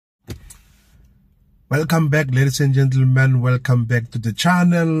Welcome back, ladies and gentlemen. Welcome back to the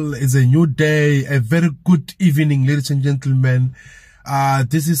channel. It's a new day, a very good evening, ladies and gentlemen.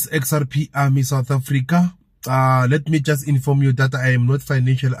 This is XRP Army South Africa. Let me just inform you that I am not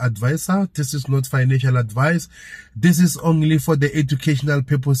financial advisor. This is not financial advice. This is only for the educational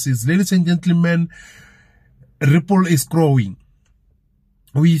purposes. Ladies and gentlemen, Ripple is growing.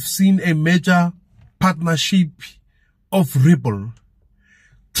 We've seen a major partnership of Ripple,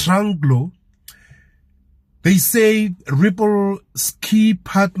 Tranglo. They say Ripple's key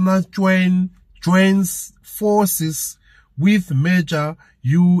partner joins forces with major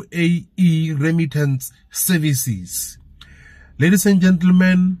UAE remittance services. Ladies and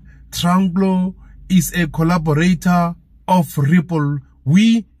gentlemen, Tranglo is a collaborator of Ripple.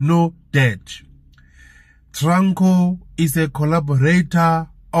 We know that. Tranglo is a collaborator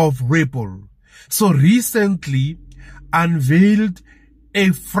of Ripple. So recently unveiled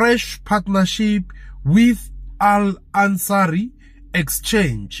a fresh partnership with Ansari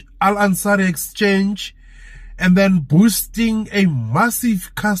exchange, Ansari exchange, and then boosting a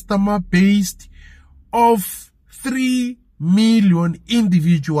massive customer base of 3 million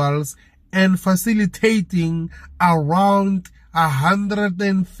individuals and facilitating around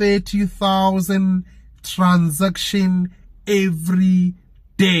 130,000 transactions every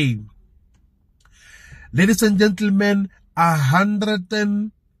day. Ladies and gentlemen,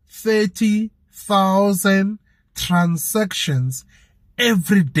 130,000 transactions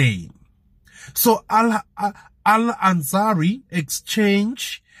every day. So Ansari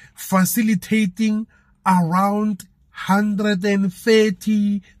exchange facilitating around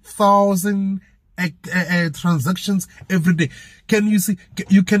 130,000 transactions every day. Can you see?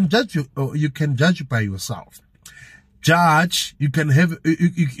 You can judge. You can judge by yourself. Judge. You can have.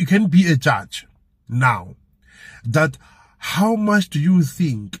 You can be a judge now. That. How much do you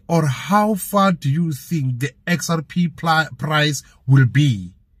think, or how far do you think the XRP price will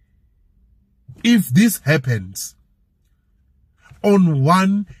be if this happens on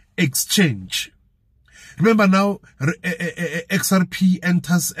one exchange? Remember now, XRP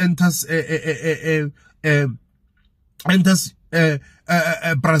enters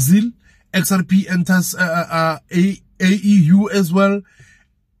Brazil. XRP enters AEU as well.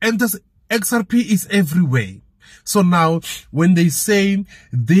 XRP is everywhere. So now, when they say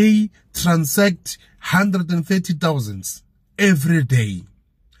they transact 130,000 every day.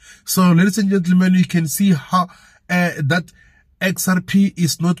 So, ladies and gentlemen, you can see how that XRP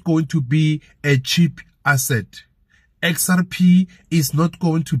is not going to be a cheap asset. XRP is not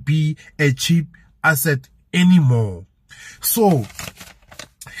going to be a cheap asset anymore. So,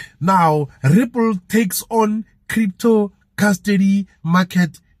 now, Ripple takes on crypto custody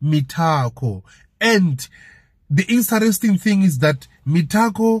market Mitako. And the interesting thing is that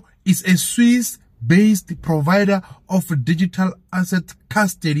Mitako is a Swiss-based provider of digital asset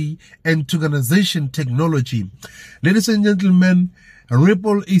custody and tokenization technology. Ladies and gentlemen,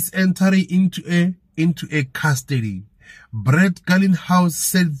 Ripple is entering into a custody. Brett Garlinghouse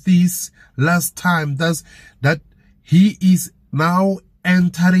said this last time, that he is now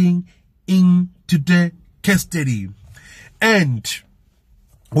entering into the custody. And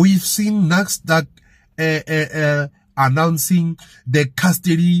we've seen Nasdaq announcing the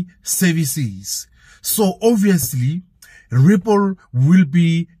custody services. So obviously, Ripple will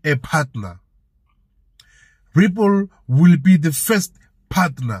be a partner. Ripple will be the first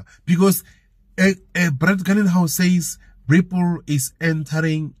partner because Brett Garlinghouse says Ripple is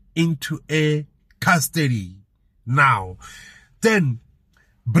entering into a custody. Now, then,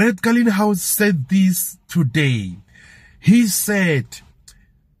 Brett Garlinghouse said this today. He said,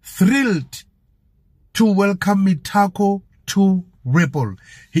 thrilled to welcome Mitako to Ripple.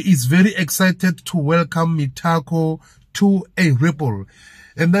 He is very excited to welcome Mitako to a Ripple.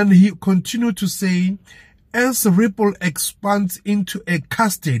 And then he continued to say, as Ripple expands into a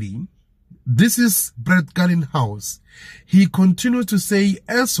custody, this is Brett Garlinghouse. He continued to say,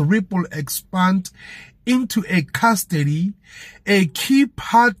 as Ripple expands into a custody, a key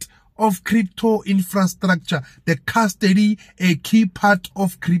part of crypto infrastructure, the custody, a key part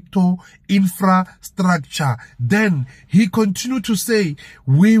of crypto infrastructure. Then he continued to say,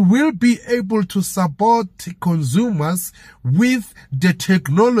 we will be able to support consumers with the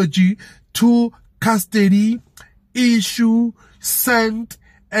technology to custody, issue, send,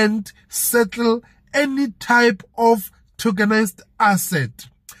 and settle any type of tokenized asset.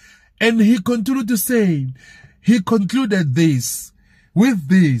 And he continued to say, he concluded this, with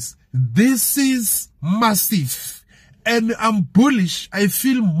this is massive. And I'm bullish. I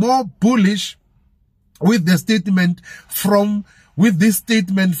feel more bullish with the statement from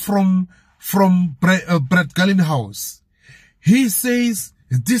from Brett Garlinghouse. He says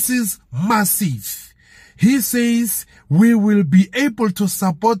this is massive. He says we will be able to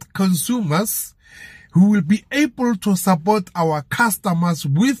support consumers. We will be able to support our customers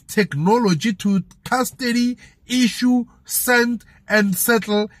with technology to custody, issue, send, and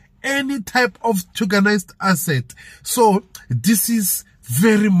settle any type of tokenized asset. So this is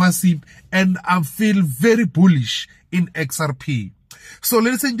very massive, and I feel very bullish in XRP. So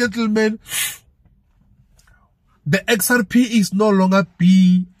ladies and gentlemen, the XRP is no longer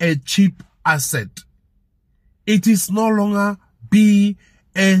be a cheap asset. It is no longer be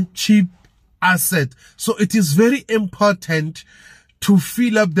a cheap asset. So it is very important to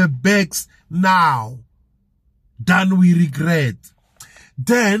fill up the bags now than we regret.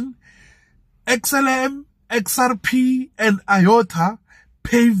 Then XLM, XRP, and IOTA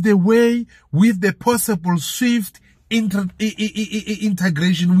pave the way with the possible swift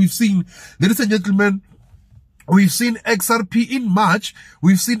integration. We've seen, ladies and gentlemen, we've seen XRP in March.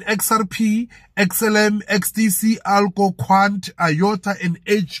 We've seen XRP, XLM, XTC, Alco, Quant, IOTA, and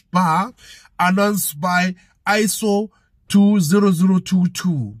HBAR announced by ISO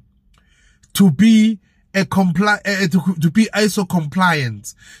 20022 to be to be ISO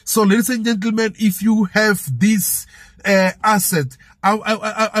compliant. So, ladies and gentlemen, if you have this asset,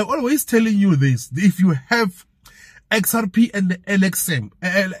 I always telling you this: if you have XRP and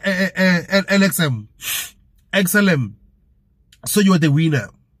XLM, so you are the winner.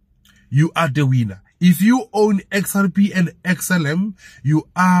 You are the winner. If you own XRP and XLM, you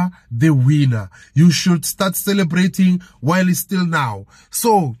are the winner. You should start celebrating while it's still now.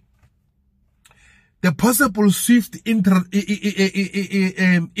 So, the possible swift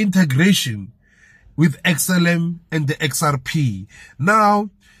integration with XLM and the XRP. Now,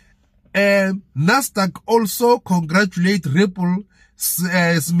 Nasdaq also congratulate Ripple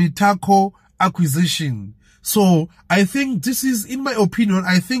Smitako acquisition. So I think this is, in my opinion,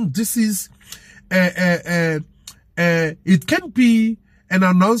 I think this is it can be an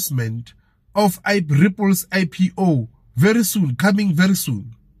announcement of Ripple's IPO very soon, coming very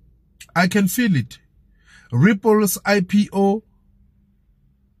soon. I can feel it. Ripple's IPO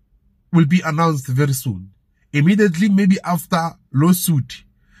will be announced very soon. Immediately, maybe after lawsuit,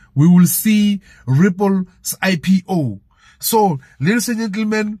 we will see Ripple's IPO. So, ladies and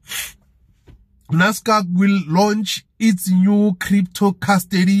gentlemen, Nasdaq will launch its new crypto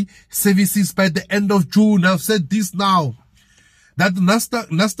custody services by the end of June. I've said this now, that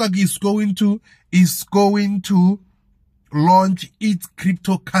Nasdaq is going to launch its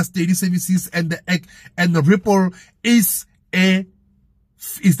crypto custody services, and the Ripple is the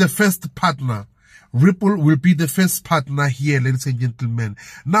first partner. Ripple will be the first partner here, ladies and gentlemen.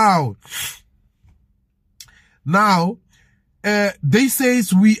 Now, they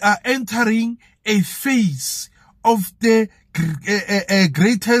says we are entering a phase of the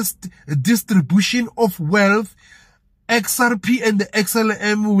greatest distribution of wealth. XRP and the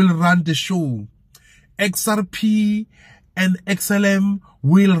XLM will run the show. XRP and XLM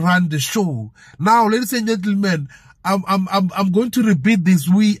will run the show. Now, ladies and gentlemen, I'm going to repeat this.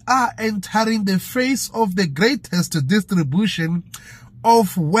 We are entering the phase of the greatest distribution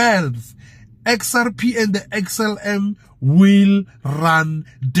of wealth. XRP and the XLM will run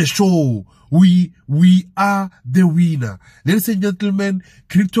the show. We are the winner. Ladies and gentlemen,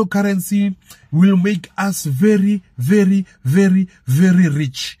 cryptocurrency will make us very, very, very, very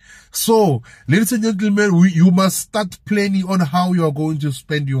rich. So, ladies and gentlemen, you must start planning on how you are going to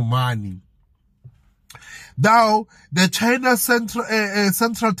spend your money. Now, the China Central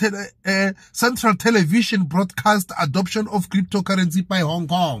Television broadcast adoption of cryptocurrency by Hong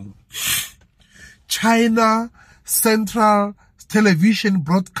Kong. China Central Television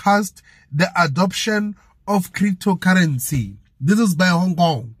broadcast the adoption of cryptocurrency. This is by Hong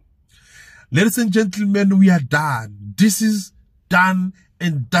Kong. Ladies and gentlemen, we are done. This is done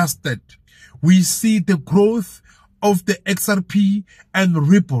and dusted. We see the growth of the XRP and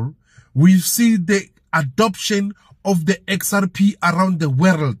Ripple. We see the adoption of the XRP around the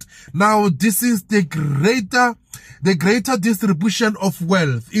world. Now, this is the greater distribution of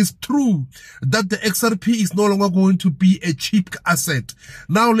wealth. It's true that the XRP is no longer going to be a cheap asset.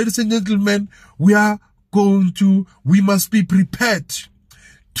 Now, ladies and gentlemen, we must be prepared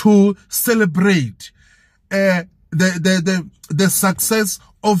to celebrate the success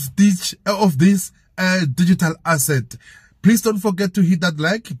of this digital asset. Please don't forget to hit that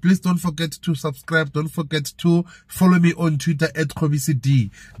like. Please don't forget to subscribe. Don't forget to follow me on Twitter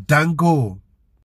 @KobisiD. Dango.